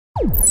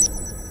We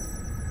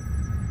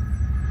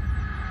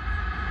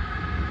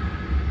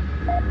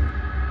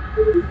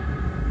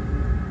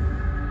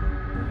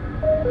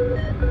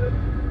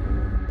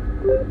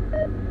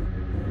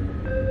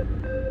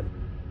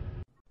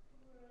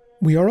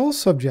are all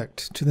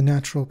subject to the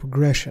natural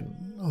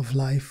progression of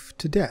life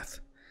to death.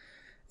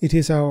 It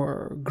is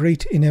our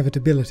great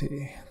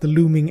inevitability, the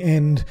looming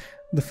end,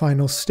 the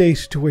final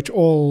state to which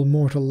all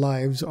mortal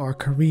lives are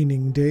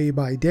careening day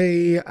by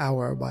day,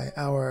 hour by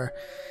hour,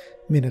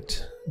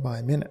 minute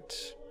by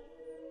minute.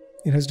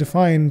 It has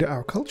defined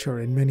our culture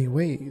in many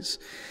ways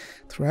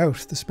throughout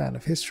the span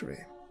of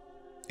history.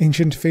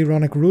 Ancient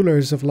pharaonic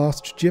rulers of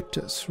lost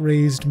Egyptus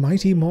raised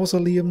mighty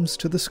mausoleums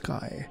to the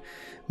sky,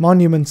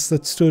 monuments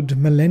that stood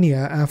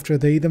millennia after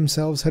they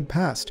themselves had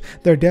passed,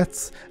 their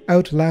deaths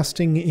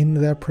outlasting in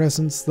their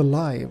presence the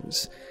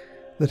lives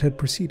that had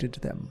preceded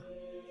them.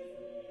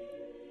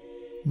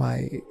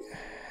 My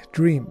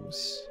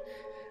dreams,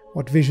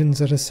 what visions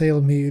that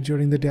assail me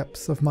during the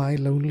depths of my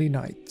lonely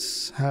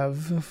nights,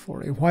 have,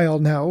 for a while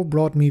now,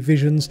 brought me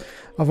visions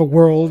of a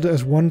world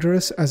as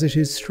wondrous as it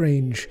is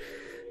strange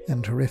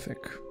and horrific.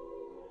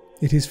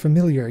 It is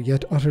familiar,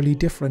 yet utterly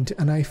different,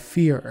 and I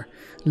fear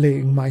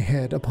laying my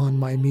head upon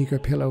my meager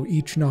pillow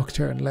each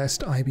nocturne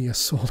lest I be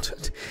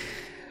assaulted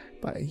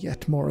by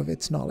yet more of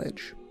its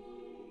knowledge.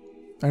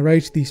 I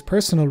write these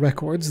personal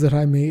records that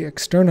I may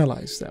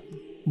externalize them,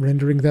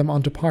 rendering them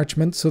onto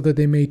parchment so that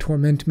they may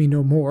torment me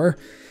no more,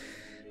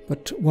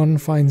 but one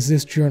finds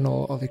this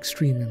journal of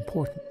extreme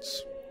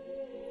importance.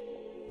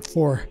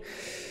 For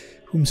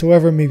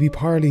whomsoever may be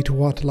parley to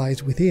what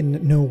lies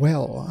within, know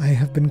well, I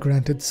have been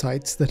granted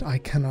sights that I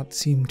cannot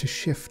seem to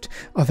shift,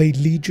 of a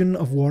legion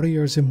of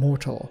warriors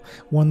immortal,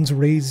 ones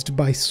raised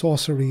by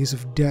sorceries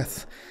of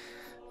death,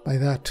 by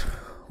that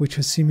which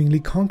has seemingly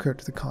conquered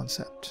the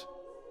concept,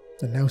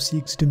 and now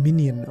seeks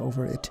dominion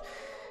over it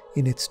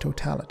in its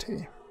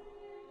totality.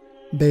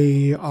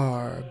 They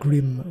are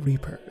grim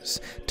reapers,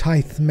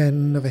 tithe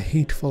men of a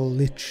hateful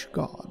lich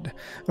god,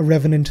 a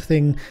revenant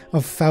thing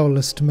of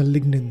foulest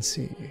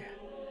malignancy.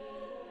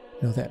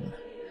 Know then,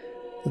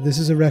 that this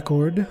is a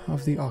record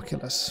of the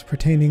Oculus,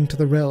 pertaining to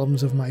the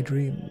realms of my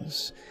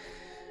dreams,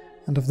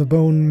 and of the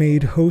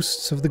bone-made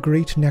hosts of the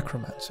great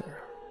necromancer,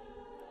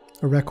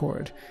 a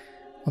record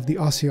of the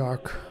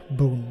Ossiarch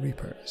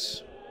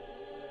Bonereapers.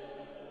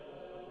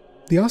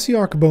 The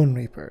Ossiarch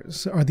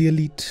Bonereapers are the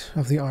elite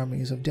of the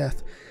armies of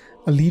death,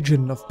 a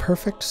legion of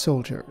perfect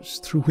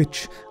soldiers through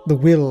which the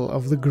will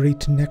of the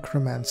great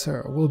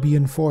necromancer will be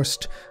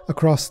enforced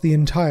across the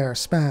entire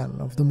span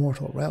of the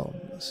mortal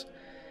realms.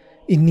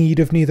 In need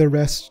of neither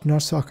rest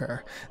nor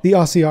succor, the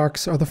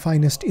Ossiarchs are the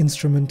finest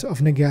instrument of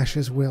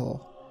Nagash's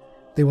will.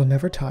 They will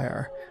never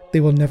tire,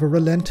 they will never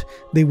relent,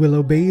 they will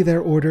obey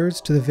their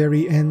orders to the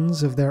very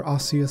ends of their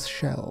osseous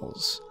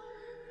shells.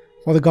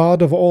 For the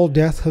god of all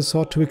death has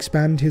sought to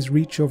expand his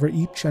reach over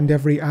each and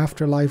every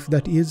afterlife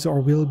that is or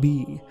will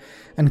be,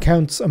 and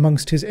counts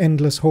amongst his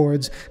endless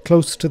hordes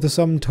close to the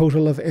sum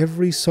total of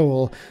every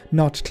soul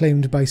not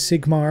claimed by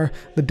Sigmar,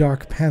 the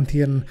dark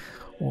pantheon,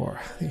 or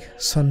the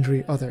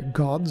sundry other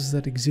gods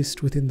that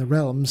exist within the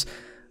realms.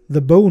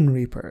 The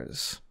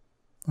Bonereapers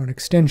are an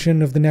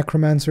extension of the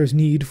necromancer's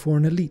need for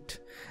an elite,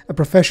 a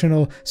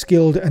professional,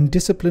 skilled, and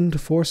disciplined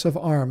force of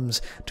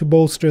arms to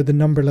bolster the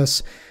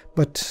numberless,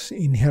 but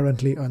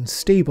inherently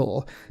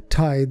unstable,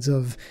 tides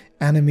of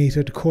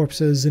animated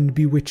corpses and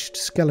bewitched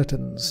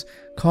skeletons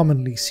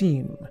commonly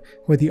seen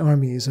where the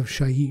armies of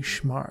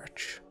Shyish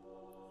march.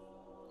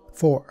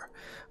 For,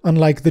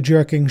 unlike the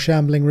jerking,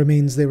 shambling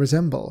remains they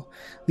resemble,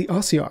 the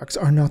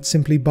Ossiarchs are not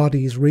simply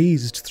bodies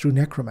raised through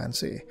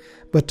necromancy,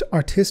 but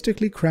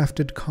artistically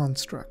crafted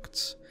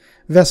constructs,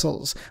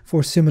 vessels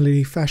for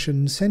similarly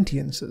fashioned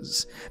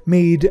sentiences,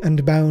 made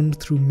and bound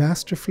through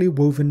masterfully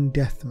woven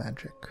death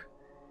magic.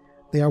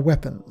 They are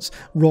weapons,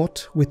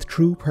 wrought with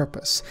true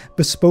purpose,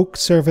 bespoke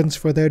servants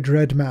for their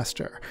dread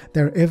master,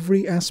 their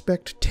every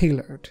aspect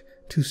tailored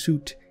to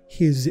suit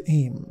his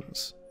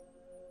aims.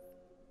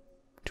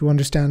 To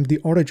understand the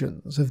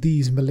origins of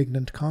these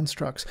malignant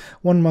constructs,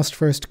 one must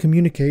first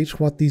communicate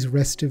what these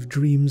restive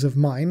dreams of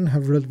mine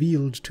have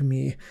revealed to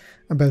me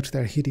about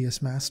their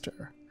hideous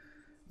master,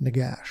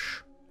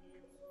 Nagash.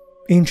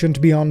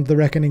 Ancient beyond the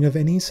reckoning of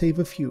any save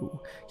a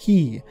few,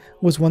 he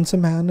was once a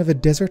man of a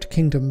desert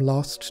kingdom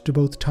lost to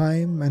both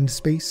time and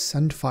space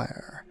and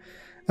fire,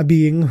 a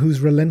being whose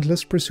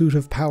relentless pursuit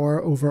of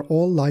power over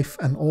all life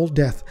and all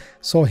death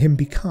saw him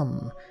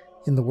become,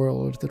 in the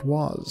world that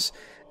was,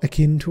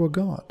 akin to a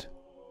god,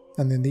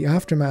 and in the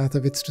aftermath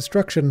of its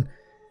destruction,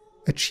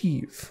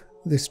 achieve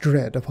this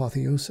dread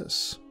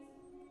apotheosis.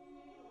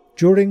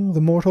 During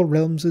the mortal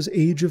realms'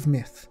 age of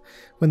myth,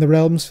 when the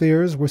realm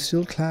spheres were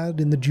still clad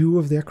in the dew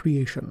of their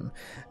creation,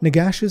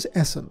 Nagash's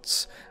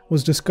essence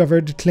was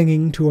discovered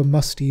clinging to a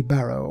musty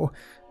barrow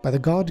by the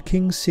god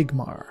king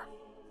Sigmar,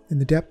 in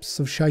the depths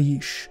of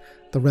Shyish,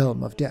 the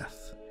realm of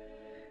death.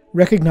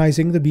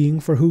 Recognizing the being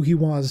for who he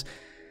was,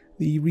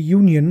 the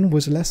reunion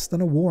was less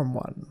than a warm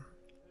one.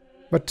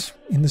 But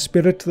in the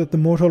spirit that the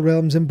mortal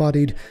realms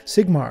embodied,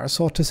 Sigmar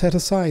sought to set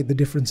aside the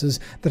differences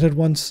that had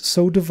once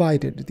so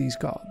divided these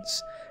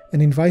gods,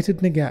 and invited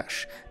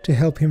Nagash to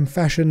help him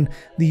fashion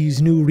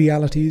these new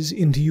realities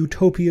into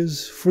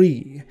utopias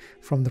free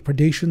from the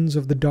predations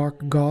of the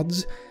dark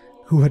gods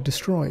who had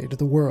destroyed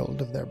the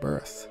world of their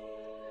birth.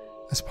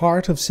 As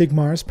part of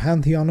Sigmar's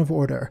pantheon of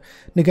order,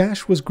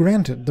 Nagash was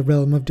granted the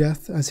realm of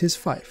death as his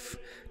fief,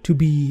 to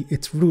be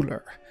its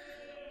ruler.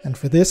 And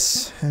for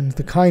this, and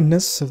the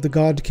kindness of the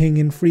God King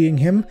in freeing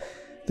him,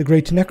 the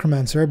great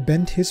necromancer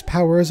bent his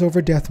powers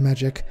over death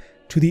magic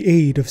to the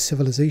aid of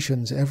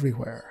civilizations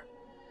everywhere.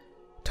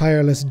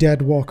 Tireless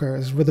dead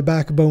walkers were the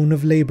backbone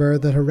of labor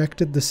that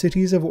erected the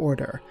cities of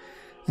order,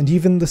 and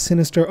even the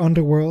sinister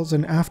underworlds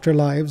and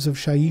afterlives of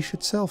Shyish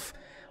itself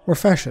were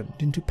fashioned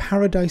into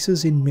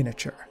paradises in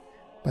miniature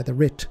by the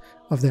writ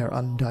of their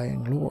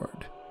undying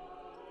lord.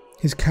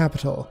 His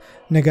capital,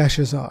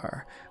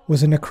 Nagashazar,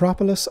 was a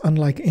necropolis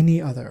unlike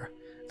any other,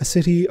 a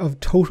city of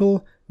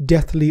total,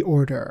 deathly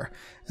order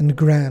and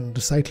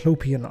grand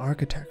cyclopean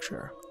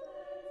architecture.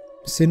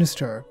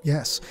 Sinister,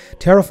 yes,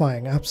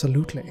 terrifying,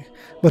 absolutely,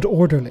 but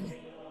orderly,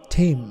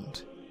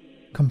 tamed,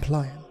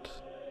 compliant.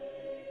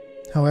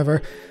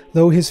 However,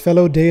 though his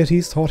fellow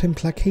deities thought him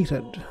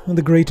placated,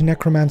 the great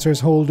necromancer's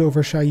hold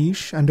over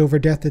Shyish and over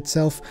death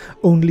itself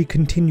only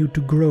continued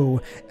to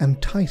grow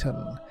and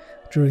tighten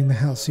during the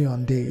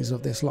halcyon days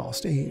of this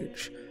lost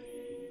age.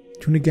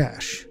 To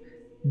Nagash,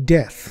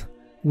 death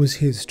was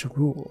his to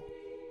rule.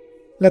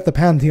 Let the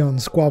pantheon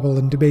squabble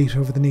and debate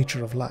over the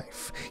nature of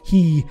life.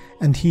 He,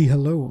 and he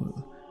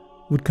alone,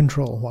 would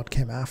control what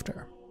came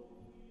after.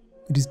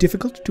 It is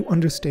difficult to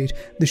understate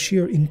the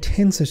sheer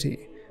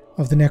intensity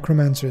of the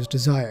necromancer's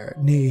desire,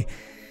 nay,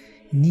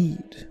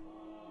 need,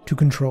 to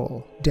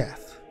control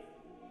death.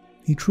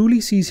 He truly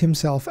sees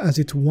himself as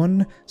its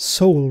one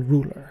sole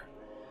ruler,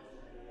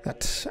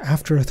 that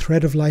after a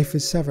thread of life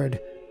is severed,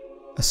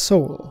 a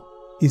soul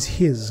is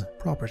his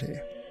property.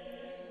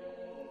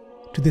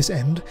 To this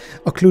end,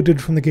 occluded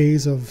from the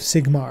gaze of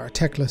Sigmar,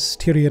 Teclis,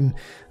 Tyrion,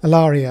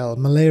 Alariel,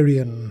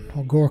 Malarian,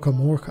 or Gorka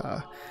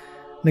Morka,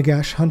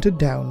 Nagash hunted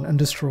down and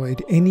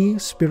destroyed any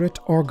spirit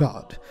or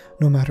god,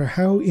 no matter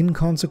how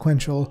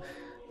inconsequential,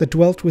 that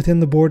dwelt within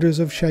the borders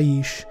of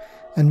Shyish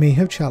and may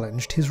have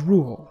challenged his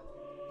rule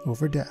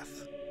over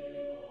death.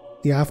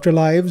 The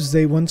afterlives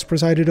they once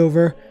presided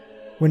over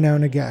were now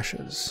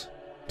Nagash's,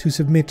 to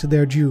submit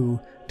their due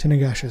to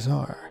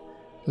Nagashazar,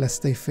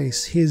 lest they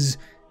face his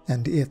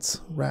and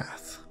its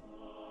wrath.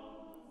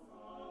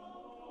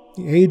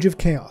 The Age of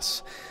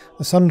Chaos,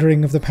 the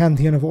sundering of the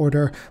pantheon of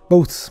order,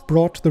 both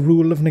brought the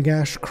rule of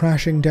Nagash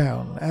crashing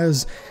down,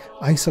 as,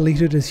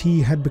 isolated as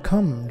he had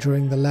become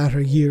during the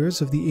latter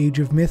years of the Age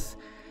of Myth,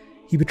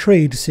 he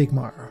betrayed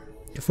Sigmar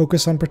to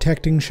focus on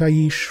protecting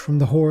Shyish from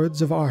the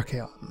hordes of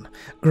Archaon,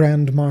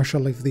 Grand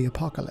Marshal of the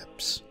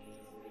Apocalypse.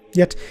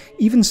 Yet,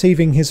 even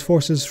saving his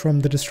forces from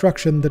the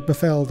destruction that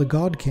befell the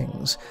God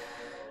Kings,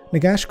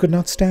 Nagash could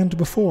not stand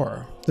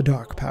before the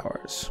Dark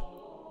Powers.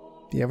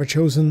 The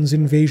Ever-Chosen's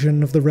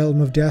invasion of the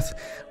realm of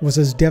death was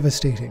as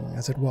devastating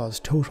as it was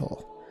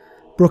total.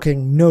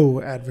 Brooking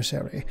no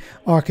adversary,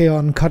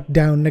 Archaon cut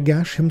down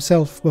Nagash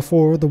himself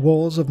before the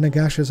walls of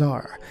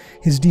Nagashazar,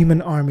 his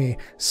demon army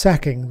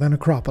sacking the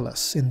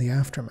necropolis in the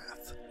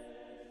aftermath.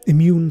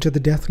 Immune to the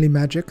deathly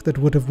magic that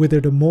would have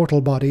withered a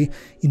mortal body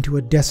into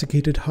a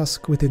desiccated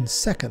husk within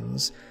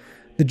seconds,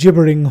 the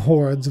gibbering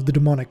hordes of the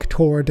demonic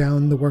tore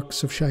down the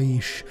works of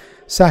Shyish,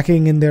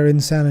 sacking in their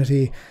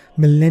insanity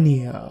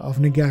millennia of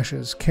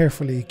Nagash's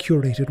carefully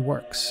curated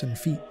works and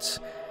feats,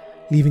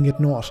 leaving it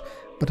naught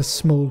but a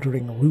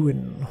smouldering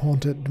ruin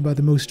haunted by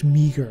the most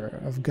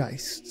meagre of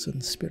geists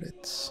and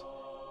spirits.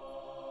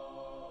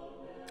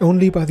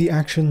 Only by the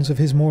actions of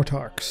his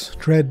mortarchs,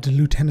 dread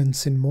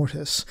lieutenants in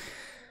mortis,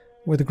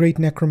 were the great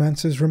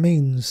necromancer's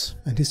remains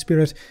and his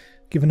spirit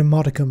given a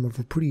modicum of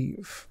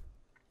reprieve.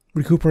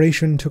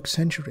 Recuperation took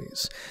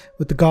centuries,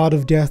 with the god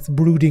of death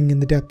brooding in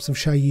the depths of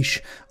Shyish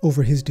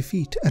over his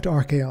defeat at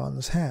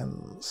Archaon's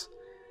hands.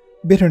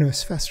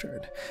 Bitterness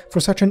festered, for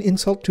such an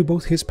insult to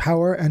both his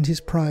power and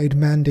his pride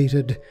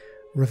mandated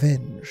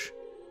revenge.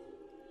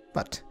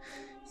 But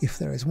if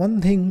there is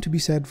one thing to be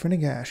said for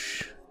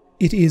Nagash,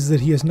 it is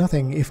that he is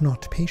nothing if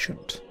not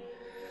patient.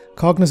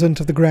 Cognizant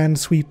of the grand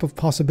sweep of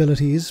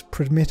possibilities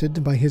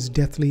permitted by his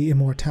deathly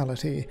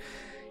immortality,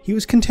 he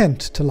was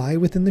content to lie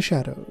within the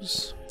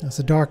shadows, as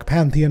the dark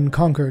pantheon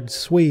conquered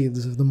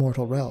swathes of the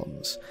mortal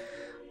realms,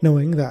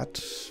 knowing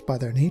that, by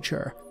their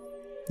nature,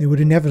 they would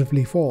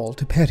inevitably fall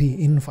to petty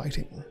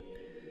infighting.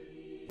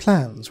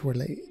 Plans were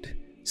laid,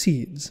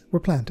 seeds were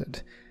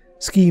planted,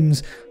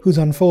 schemes whose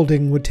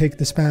unfolding would take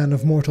the span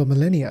of mortal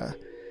millennia,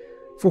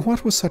 for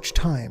what was such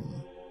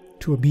time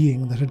to a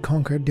being that had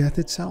conquered death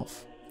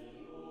itself?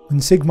 When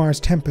Sigmar's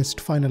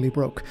tempest finally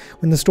broke,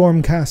 when the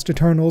storm-cast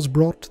Eternals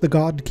brought the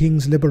God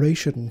King's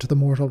liberation to the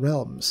mortal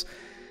realms,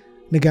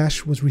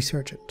 Nagash was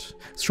resurgent,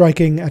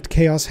 striking at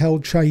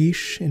chaos-held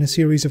Shyish in a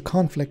series of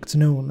conflicts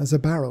known as the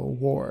Barrow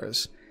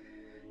Wars.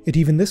 Yet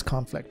even this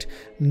conflict,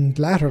 and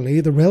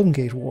latterly the Realm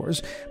Gate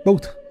Wars,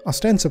 both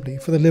ostensibly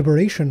for the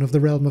liberation of the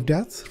Realm of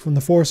Death from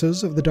the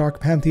forces of the Dark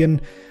Pantheon,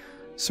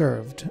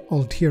 served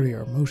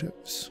ulterior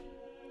motives.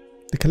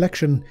 The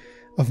collection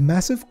of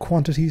massive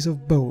quantities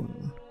of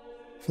bone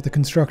for the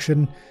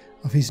construction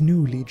of his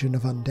new Legion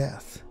of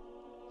Undeath.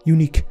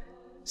 Unique,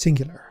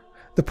 singular,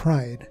 the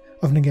pride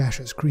of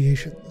Nagash's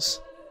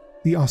creations,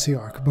 the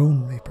Ossiarch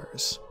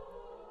Bonereapers.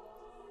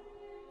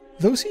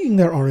 Though seeing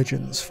their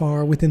origins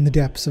far within the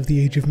depths of the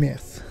Age of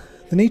Myth,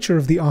 the nature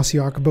of the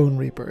Ossiarch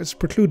Bonereapers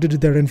precluded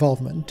their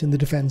involvement in the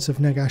defense of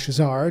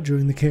Nagashazar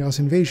during the Chaos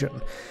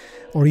Invasion,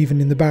 or even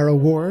in the Barrow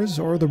Wars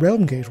or the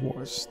Realm Gate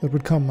Wars that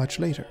would come much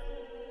later.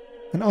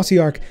 An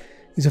Ossiarch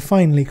is a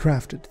finely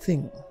crafted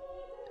thing.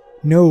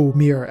 No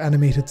mere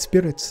animated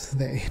spirits,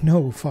 they,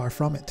 no, far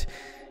from it.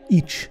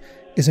 Each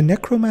is a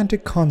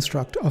necromantic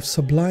construct of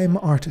sublime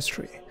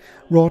artistry,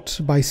 wrought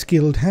by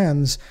skilled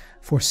hands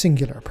for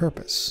singular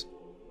purpose.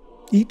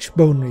 Each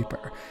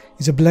Bonereaper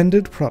is a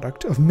blended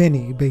product of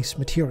many base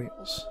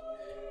materials.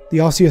 The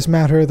osseous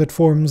matter that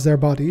forms their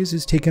bodies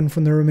is taken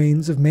from the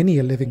remains of many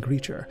a living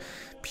creature,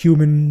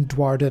 human,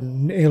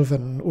 dwarden,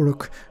 elven,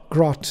 uruk,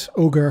 grot,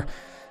 ogre,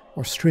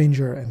 or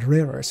stranger and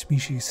rarer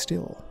species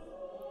still.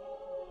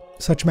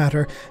 Such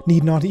matter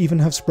need not even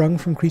have sprung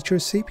from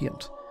creatures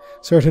sapient.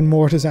 Certain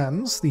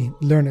mortisans, the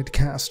learned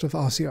caste of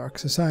Ossiarch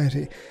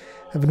society,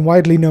 have been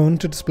widely known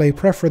to display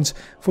preference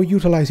for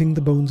utilizing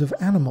the bones of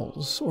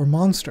animals or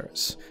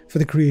monsters for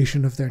the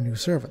creation of their new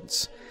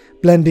servants,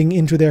 blending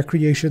into their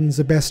creations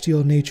the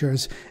bestial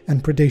natures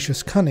and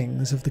predacious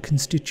cunnings of the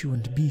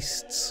constituent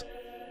beasts.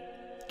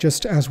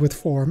 Just as with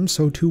form,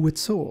 so too with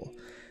soul,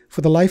 for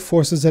the life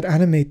forces that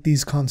animate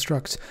these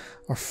constructs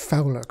are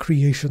fouler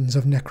creations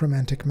of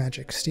necromantic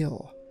magic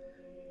still.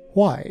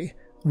 Why,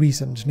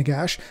 reasoned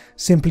Nagash,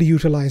 simply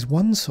utilize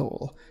one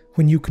soul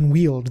when you can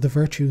wield the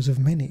virtues of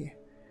many?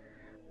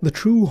 The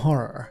true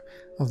horror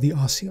of the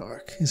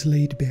Ossiarch is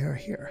laid bare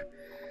here.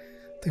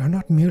 They are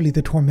not merely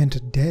the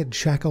tormented dead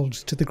shackled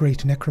to the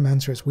great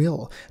necromancer's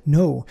will.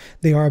 No,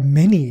 they are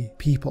many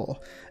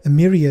people, a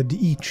myriad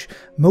each,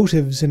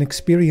 motives and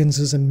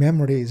experiences and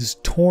memories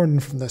torn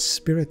from the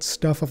spirit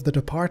stuff of the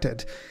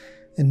departed,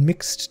 and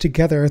mixed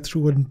together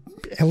through an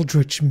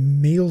eldritch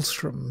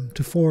maelstrom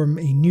to form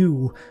a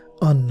new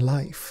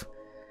unlife.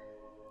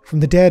 From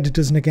the dead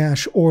does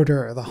Nagash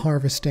order the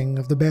harvesting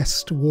of the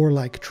best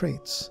warlike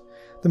traits,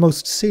 the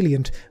most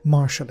salient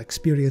martial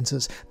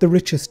experiences, the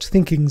richest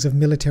thinkings of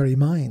military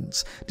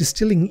minds,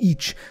 distilling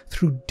each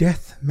through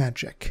death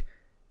magic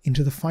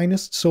into the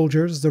finest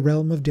soldiers the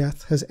realm of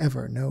death has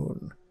ever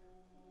known.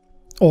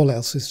 All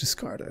else is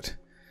discarded.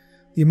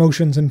 The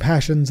emotions and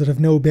passions that have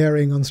no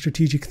bearing on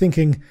strategic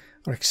thinking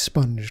are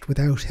expunged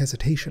without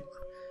hesitation,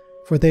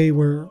 for they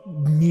were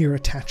mere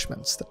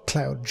attachments that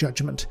cloud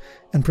judgment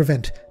and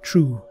prevent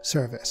true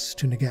service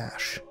to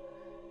Nagash.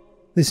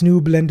 This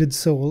new blended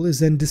soul is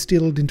then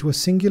distilled into a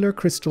singular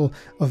crystal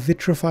of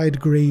vitrified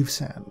grave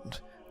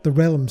sand, the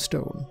realm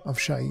stone of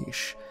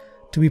Shaiish,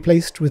 to be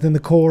placed within the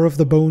core of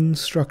the bone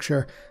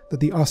structure that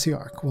the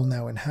Ossiarch will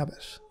now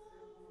inhabit.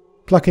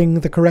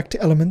 Plucking the correct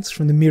elements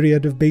from the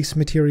myriad of base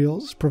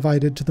materials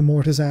provided to the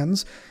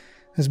mortisans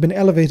has been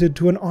elevated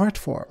to an art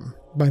form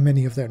by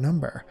many of their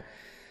number,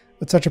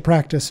 but such a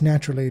practice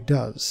naturally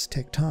does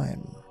take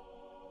time.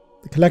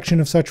 The collection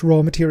of such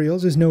raw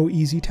materials is no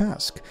easy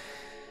task,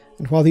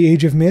 and while the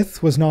Age of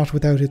Myth was not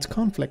without its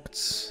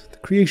conflicts, the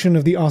creation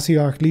of the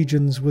Ossiarch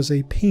legions was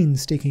a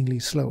painstakingly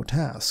slow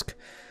task,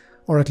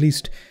 or at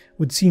least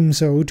would seem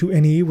so to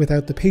any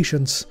without the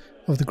patience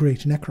of the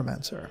great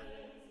necromancer.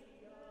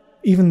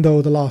 Even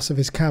though the loss of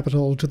his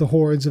capital to the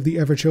hordes of the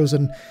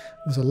Everchosen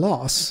was a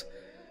loss,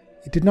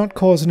 it did not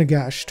cause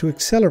Nagash to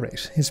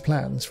accelerate his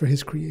plans for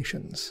his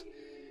creations,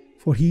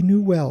 for he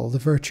knew well the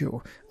virtue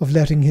of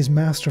letting his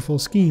masterful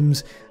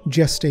schemes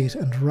gestate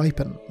and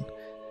ripen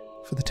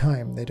for the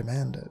time they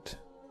demanded.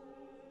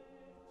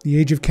 The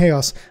Age of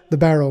Chaos, the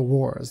Barrow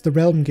Wars, the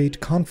Realm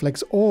Gate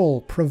conflicts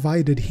all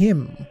provided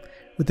him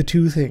with the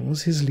two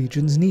things his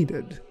legions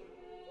needed: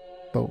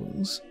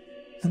 bones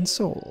and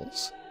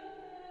souls.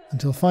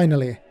 Until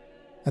finally,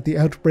 at the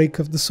outbreak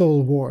of the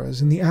Soul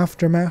Wars in the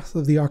aftermath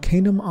of the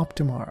Arcanum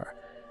Optimar,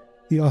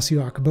 the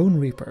Ossiarch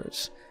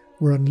Bonereapers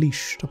were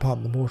unleashed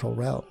upon the mortal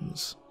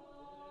realms.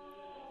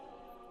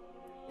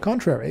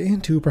 Contrary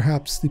to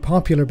perhaps the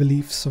popular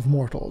beliefs of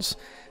mortals,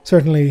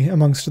 certainly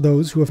amongst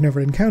those who have never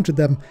encountered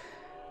them,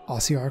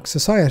 Ossiarch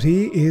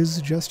society is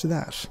just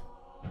that.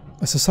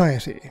 A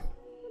society,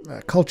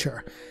 a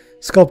culture,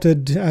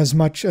 sculpted as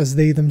much as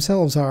they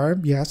themselves are,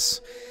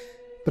 yes,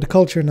 but a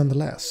culture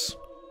nonetheless.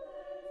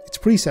 Its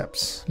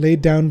precepts,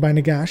 laid down by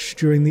Nagash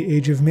during the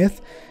Age of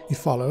Myth, it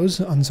follows,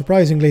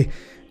 unsurprisingly,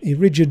 a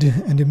rigid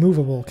and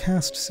immovable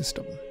caste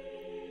system.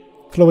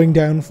 Flowing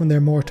down from their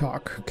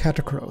Mortarch,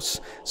 Catacross,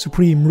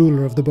 supreme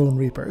ruler of the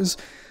Bonereapers,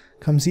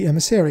 comes the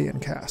Emissarian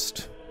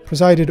caste,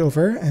 presided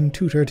over and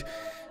tutored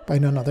by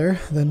none other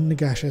than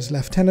Nagash's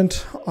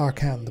lieutenant,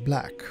 Arcan the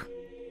Black.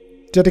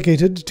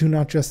 Dedicated to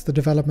not just the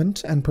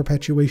development and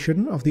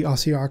perpetuation of the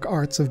Ossiarch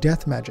arts of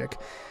death magic,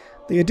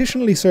 They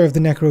additionally serve the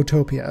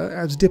Necrotopia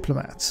as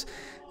diplomats,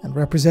 and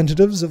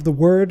representatives of the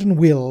word and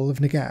will of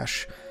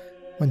Nagash,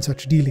 when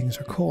such dealings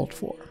are called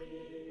for.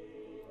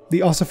 The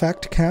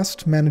Ossiarch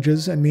caste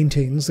manages and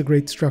maintains the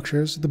great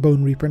structures of the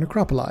Bonereaper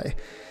necropoli,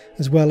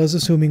 as well as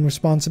assuming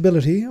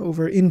responsibility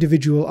over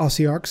individual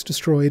Ossiarchs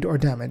destroyed or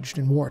damaged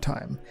in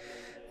wartime,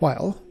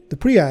 while the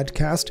Priad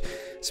caste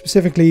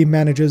specifically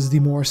manages the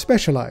more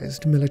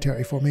specialized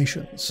military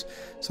formations,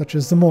 such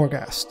as the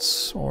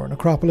Morghasts, or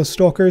Necropolis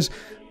Stalkers,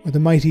 or the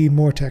mighty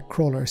Mortek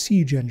Crawler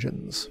siege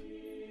engines.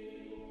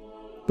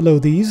 Below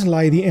these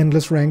lie the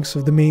endless ranks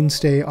of the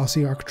mainstay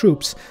Ossiarch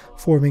troops,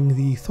 forming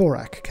the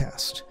Thorak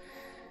caste.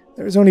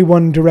 There is only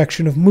one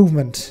direction of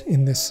movement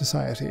in this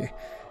society,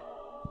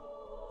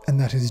 and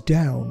that is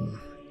down.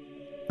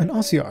 An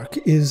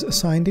Ossiarch is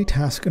assigned a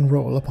task and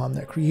role upon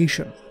their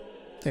creation.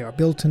 They are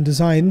built and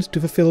designed to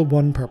fulfill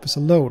one purpose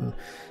alone,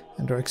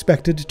 and are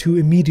expected to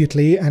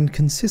immediately and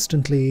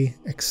consistently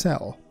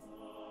excel.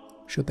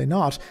 Should they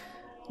not,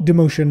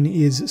 demotion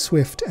is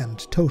swift and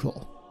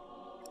total.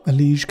 A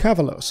Liege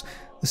Cavalos,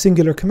 the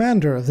singular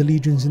commander of the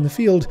legions in the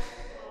field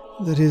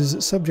that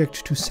is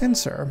subject to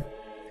censor,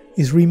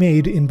 is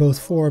remade in both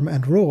form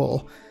and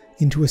role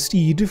into a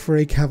steed for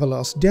a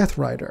Cavalos Death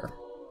Rider,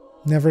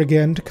 never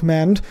again to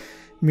command,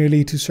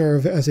 merely to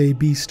serve as a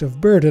beast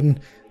of burden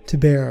to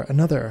bear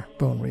another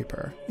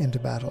Bonereaper into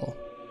battle.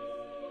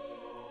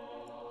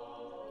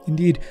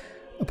 Indeed,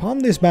 upon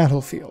this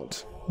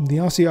battlefield, the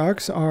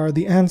Ossiarchs are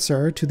the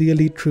answer to the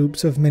elite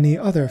troops of many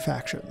other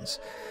factions,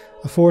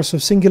 a force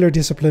of singular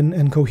discipline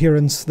and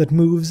coherence that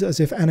moves as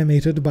if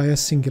animated by a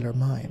singular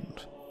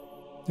mind.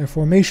 Their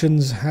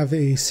formations have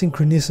a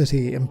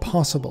synchronicity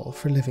impossible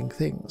for living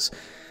things,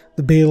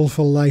 the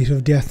baleful light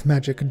of death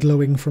magic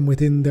glowing from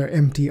within their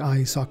empty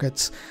eye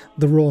sockets,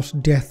 the wrought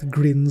death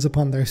grins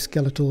upon their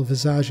skeletal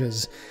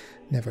visages,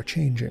 never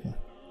changing.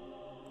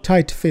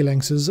 Tight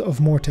phalanxes of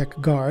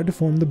Mortek Guard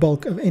form the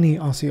bulk of any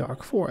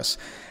Ossiarch force,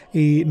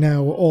 a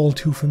now all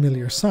too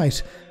familiar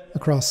sight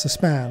across the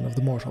span of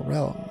the mortal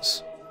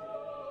realms.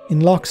 In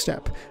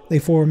lockstep, they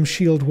form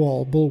shield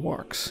wall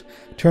bulwarks,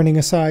 turning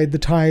aside the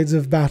tides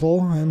of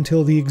battle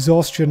until the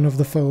exhaustion of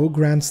the foe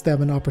grants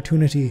them an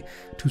opportunity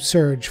to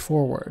surge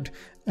forward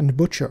and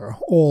butcher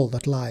all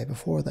that lie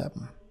before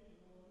them.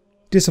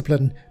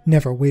 Discipline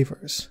never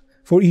wavers,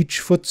 for each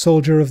foot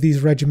soldier of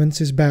these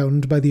regiments is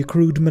bound by the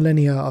accrued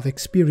millennia of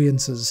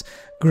experiences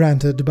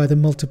granted by the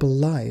multiple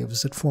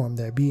lives that form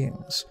their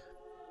beings.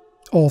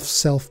 All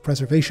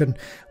self-preservation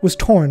was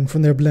torn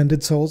from their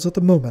blended souls at the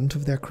moment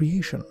of their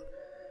creation.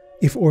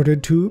 If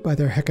ordered to by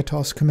their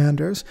Hekatos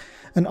commanders,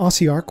 an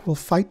Ossiarch will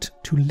fight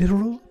to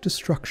literal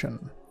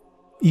destruction,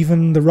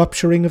 even the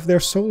rupturing of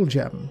their soul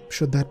gem,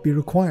 should that be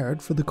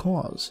required for the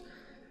cause.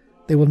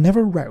 They will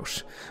never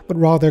rout, but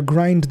rather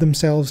grind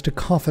themselves to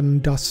coffin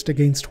dust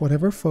against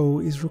whatever foe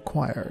is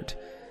required.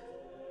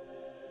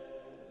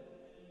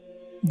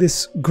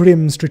 This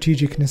grim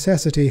strategic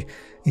necessity,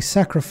 a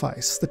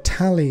sacrifice, the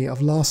tally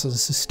of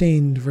losses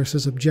sustained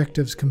versus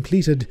objectives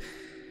completed,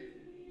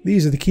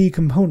 these are the key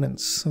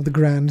components of the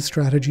grand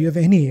strategy of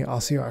any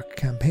Ossiarch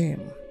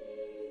campaign.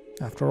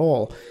 After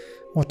all,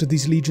 what do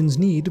these legions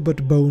need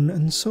but bone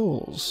and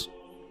souls?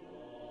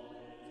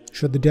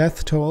 Should the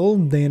death toll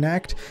they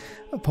enact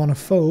upon a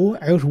foe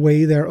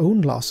outweigh their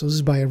own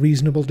losses by a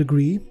reasonable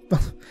degree,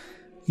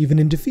 even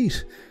in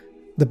defeat,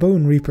 the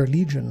Bonereaper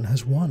Legion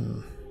has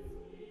won.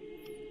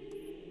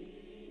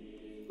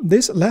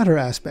 This latter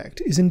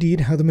aspect is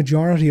indeed how the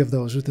majority of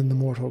those within the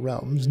mortal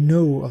realms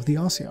know of the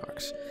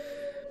Ossiarchs.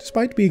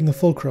 Despite being the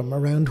fulcrum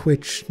around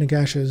which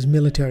Nagash's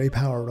military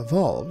power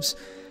revolves,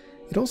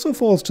 it also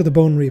falls to the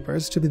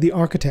Bonereapers to be the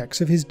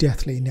architects of his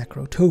deathly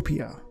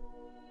necrotopia,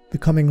 the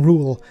coming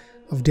rule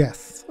of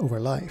death over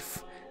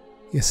life,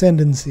 the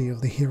ascendancy of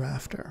the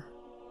hereafter.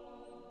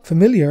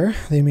 Familiar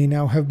they may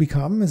now have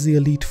become as the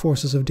elite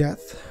forces of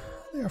death,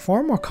 they are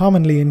far more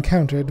commonly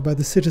encountered by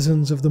the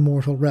citizens of the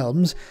mortal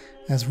realms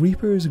as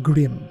Reapers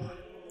Grim,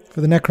 for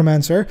the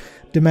Necromancer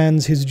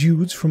demands his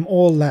dues from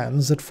all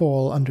lands that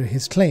fall under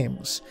his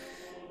claims,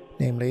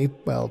 namely,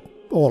 well,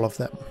 all of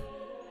them.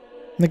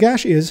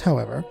 Nagash is,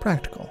 however,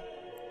 practical.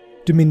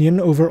 Dominion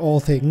over all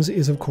things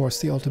is of course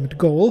the ultimate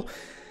goal,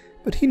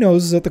 but he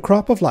knows that the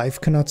crop of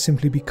life cannot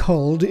simply be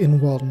culled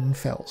in one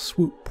fell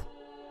swoop.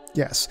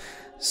 Yes,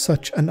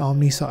 such an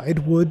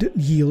omnicide would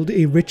yield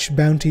a rich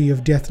bounty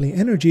of deathly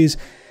energies,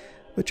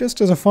 but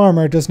just as a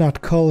farmer does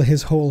not cull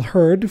his whole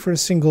herd for a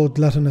single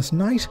gluttonous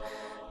night,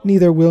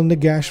 neither will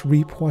Nagash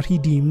reap what he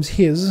deems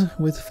his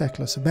with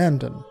feckless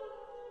abandon.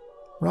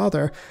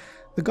 Rather,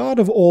 the god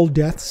of all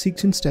death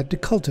seeks instead to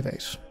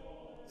cultivate,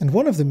 and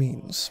one of the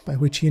means by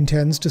which he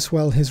intends to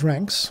swell his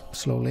ranks,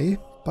 slowly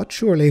but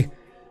surely,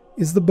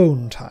 is the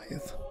Bone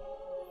Tithe.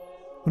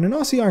 When an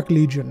Ossiarch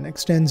legion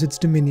extends its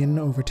dominion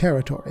over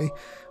territory,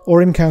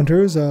 or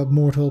encounters a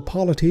mortal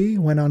polity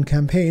when on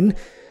campaign,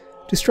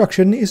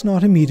 destruction is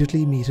not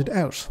immediately meted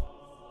out.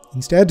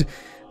 Instead,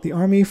 the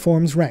army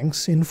forms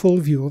ranks in full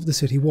view of the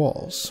city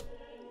walls,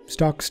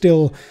 stock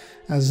still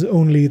as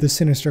only the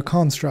sinister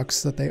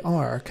constructs that they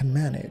are can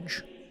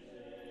manage.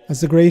 As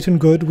the great and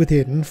good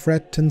within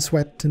fret and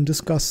sweat and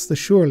discuss the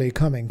surely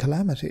coming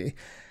calamity,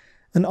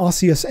 an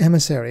osseous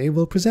emissary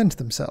will present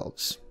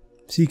themselves,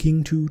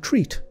 seeking to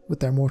treat with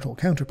their mortal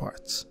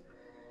counterparts.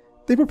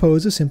 They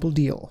propose a simple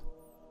deal.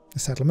 The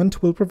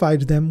settlement will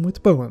provide them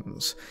with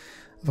bones,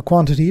 of a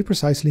quantity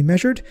precisely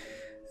measured,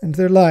 and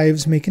their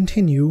lives may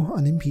continue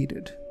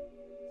unimpeded.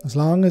 As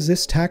long as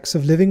this tax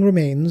of living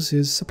remains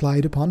is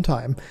supplied upon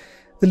time,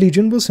 the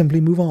Legion will simply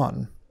move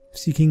on,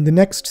 seeking the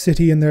next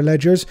city in their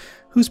ledgers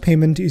whose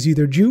payment is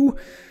either due,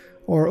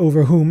 or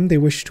over whom they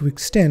wish to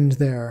extend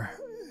their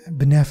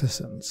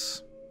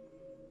beneficence.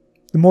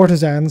 The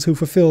Mortisans who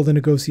fulfill the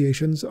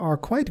negotiations are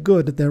quite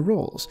good at their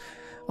roles,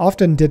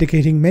 often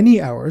dedicating many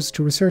hours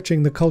to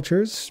researching the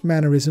cultures,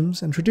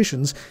 mannerisms, and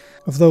traditions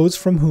of those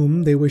from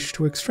whom they wish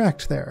to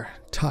extract their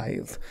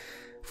tithe,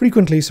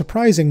 frequently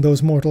surprising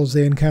those mortals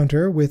they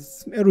encounter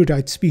with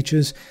erudite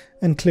speeches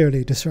and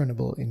clearly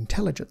discernible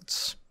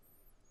intelligence.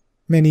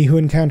 Many who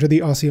encounter the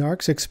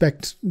Ossiarchs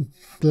expect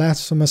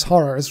blasphemous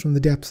horrors from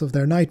the depths of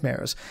their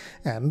nightmares,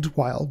 and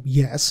while,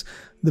 yes,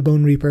 the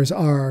Bonereapers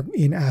are,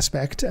 in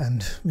aspect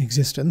and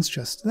existence,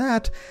 just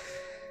that,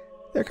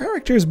 their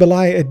characters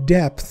belie a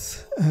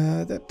depth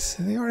that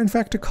they are in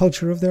fact a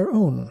culture of their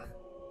own.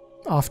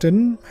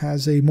 Often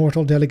has a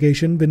mortal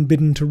delegation been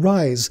bidden to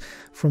rise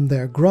from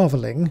their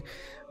grovelling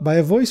by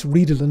a voice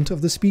redolent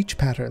of the speech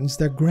patterns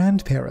their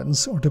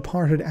grandparents or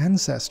departed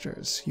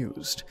ancestors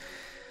used.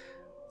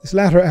 This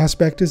latter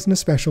aspect is an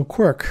especial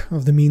quirk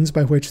of the means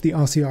by which the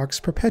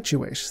Ossiarchs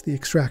perpetuate the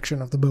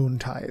extraction of the bone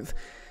tithe.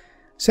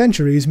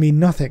 Centuries mean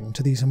nothing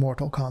to these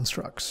immortal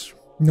constructs,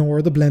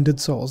 nor the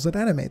blended souls that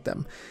animate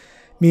them,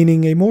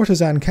 meaning a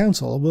Mortisan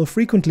council will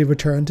frequently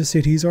return to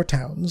cities or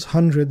towns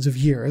hundreds of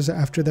years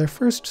after their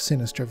first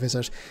sinister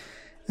visit,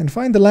 and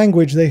find the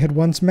language they had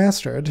once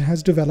mastered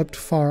has developed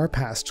far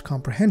past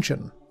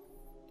comprehension,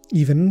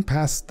 even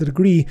past the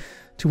degree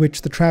to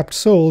which the trapped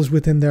souls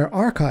within their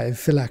archive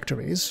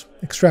phylacteries,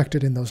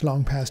 extracted in those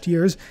long past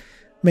years,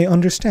 may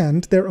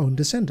understand their own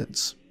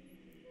descendants.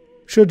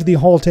 Should the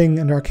halting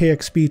and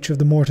archaic speech of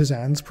the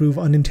Mortisans prove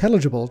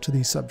unintelligible to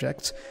these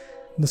subjects,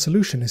 the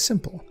solution is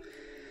simple.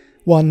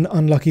 One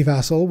unlucky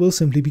vassal will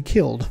simply be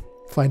killed,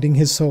 finding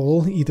his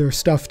soul either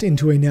stuffed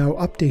into a now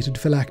updated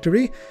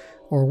phylactery,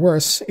 or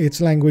worse,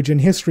 its language and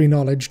history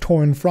knowledge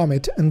torn from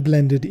it and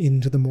blended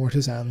into the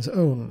Mortisan's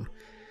own.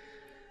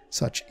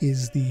 Such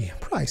is the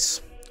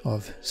price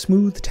of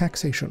smooth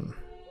taxation.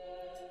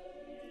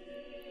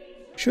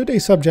 Should a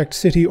subject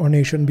city or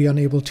nation be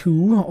unable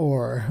to,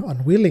 or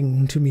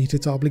unwilling to meet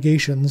its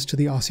obligations to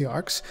the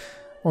Ossiarchs,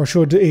 or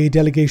should a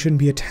delegation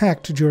be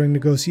attacked during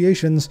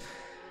negotiations,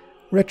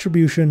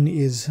 retribution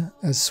is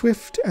as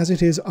swift as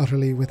it is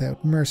utterly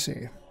without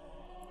mercy.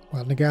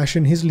 While Nagash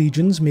and his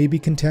legions may be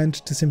content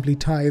to simply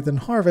tithe and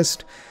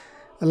harvest,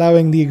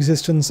 allowing the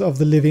existence of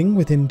the living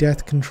within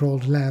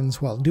death-controlled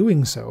lands while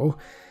doing so,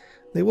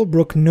 they will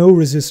brook no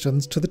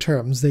resistance to the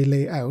terms they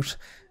lay out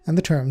and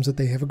the terms that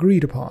they have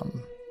agreed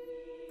upon.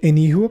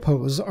 Any who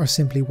oppose are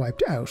simply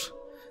wiped out,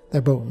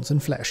 their bones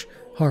and flesh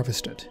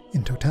harvested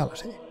in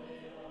totality.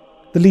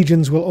 The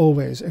legions will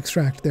always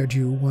extract their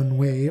due one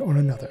way or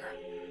another.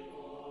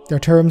 Their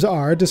terms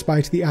are,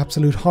 despite the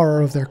absolute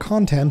horror of their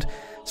content,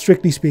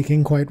 strictly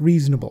speaking quite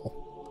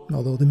reasonable,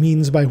 although the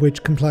means by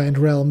which compliant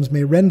realms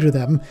may render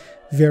them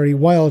vary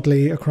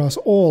wildly across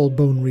all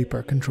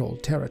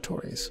Bonereaper-controlled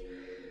territories.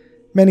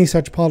 Many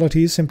such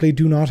polities simply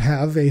do not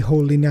have a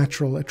wholly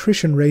natural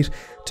attrition rate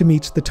to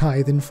meet the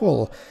tithe in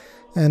full,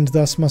 and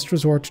thus must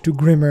resort to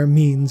grimmer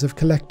means of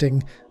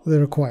collecting the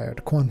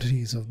required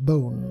quantities of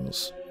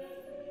bones.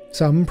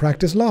 Some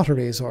practice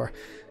lotteries or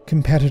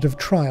competitive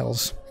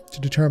trials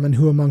to determine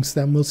who amongst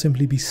them will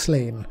simply be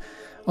slain,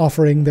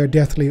 offering their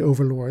deathly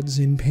overlords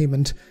in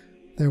payment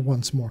their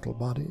once mortal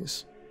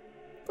bodies.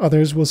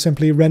 Others will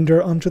simply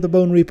render unto the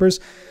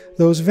Bonereapers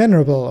those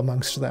venerable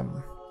amongst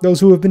them, those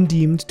who have been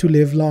deemed to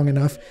live long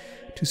enough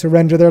to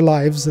surrender their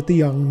lives that the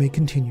young may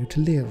continue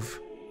to live.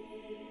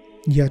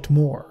 Yet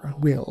more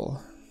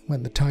will,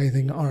 when the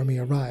tithing army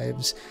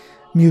arrives,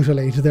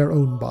 mutilate their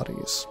own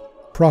bodies,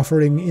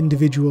 proffering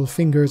individual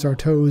fingers or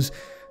toes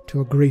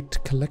to a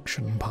great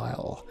collection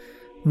pile,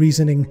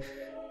 reasoning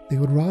they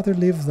would rather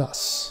live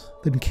thus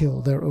than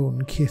kill their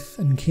own kith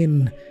and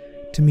kin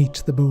to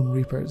meet the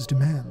Bonereapers'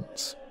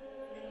 demands.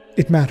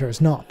 It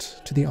matters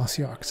not to the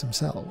Ossiarchs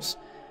themselves.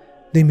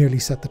 They merely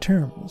set the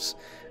terms,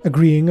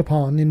 agreeing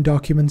upon in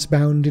documents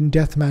bound in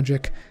death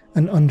magic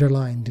and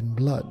underlined in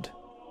blood.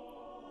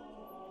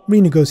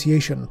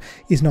 Renegotiation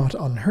is not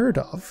unheard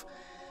of,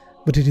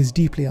 but it is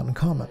deeply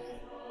uncommon,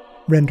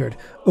 rendered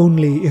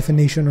only if a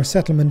nation or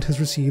settlement has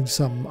received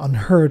some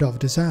unheard-of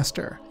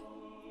disaster.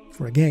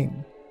 For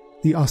again,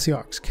 the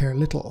Ossiarchs care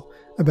little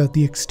about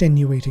the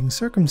extenuating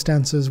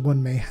circumstances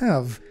one may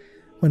have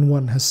when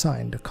one has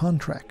signed a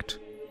contract.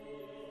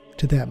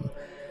 To them,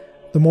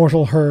 the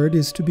mortal herd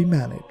is to be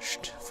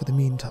managed for the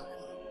meantime,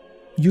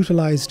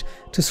 utilized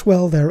to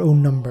swell their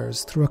own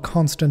numbers through a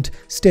constant,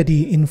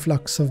 steady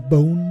influx of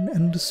bone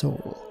and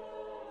soul.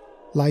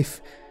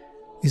 Life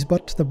is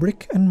but the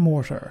brick and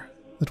mortar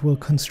that will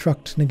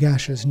construct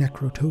Nagash's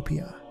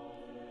necrotopia,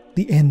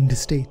 the end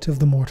state of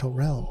the mortal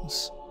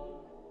realms.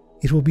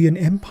 It will be an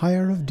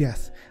empire of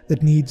death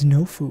that needs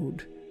no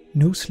food,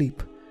 no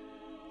sleep,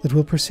 that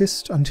will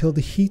persist until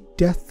the heat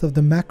death of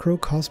the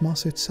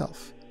macrocosmos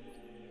itself.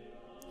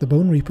 The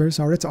Bonereapers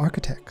are its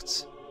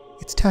architects,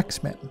 its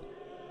taxmen,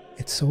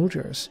 its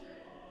soldiers,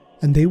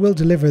 and they will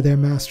deliver their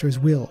master's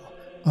will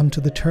unto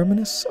the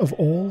terminus of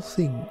all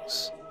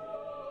things.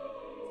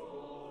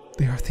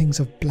 They are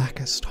things of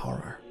blackest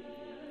horror,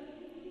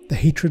 the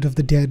hatred of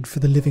the dead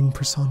for the living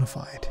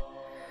personified.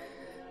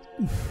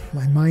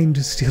 My mind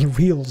still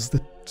reels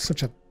that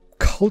such a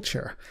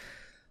culture,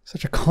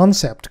 such a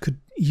concept could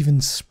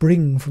even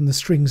spring from the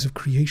strings of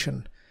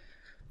creation.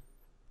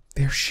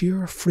 Their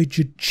sheer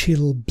frigid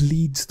chill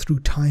bleeds through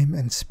time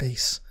and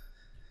space.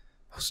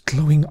 Those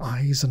glowing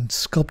eyes and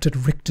sculpted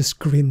rictus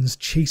grins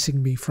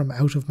chasing me from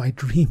out of my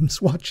dreams,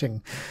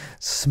 watching,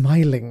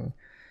 smiling,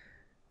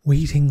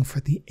 waiting for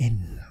the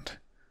end.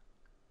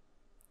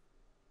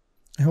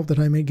 I hope that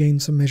I may gain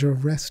some measure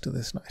of rest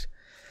this night,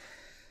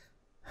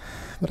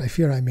 but I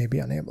fear I may be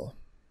unable.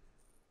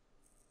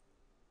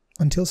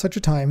 Until such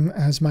a time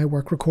as my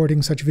work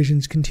recording such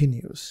visions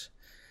continues.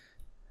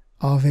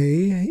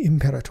 Ave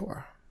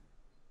Imperator.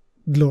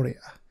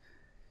 Gloria.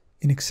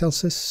 In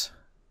excelsis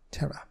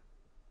terra.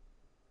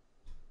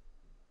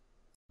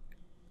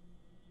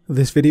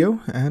 This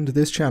video and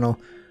this channel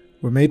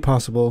were made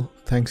possible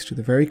thanks to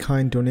the very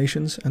kind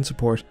donations and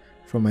support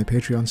from my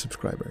Patreon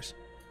subscribers.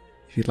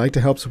 If you'd like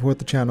to help support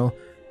the channel,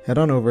 head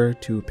on over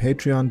to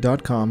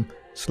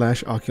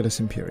patreon.com/Oculus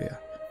Imperia.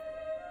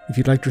 If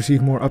you'd like to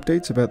receive more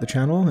updates about the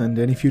channel and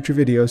any future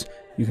videos,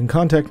 you can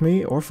contact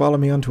me or follow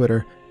me on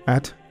Twitter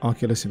at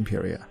Oculus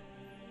Imperia.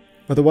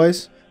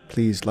 Otherwise,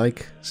 please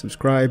like,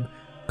 subscribe,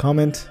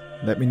 comment,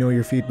 let me know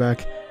your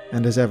feedback,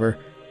 and as ever,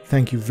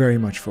 thank you very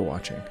much for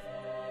watching.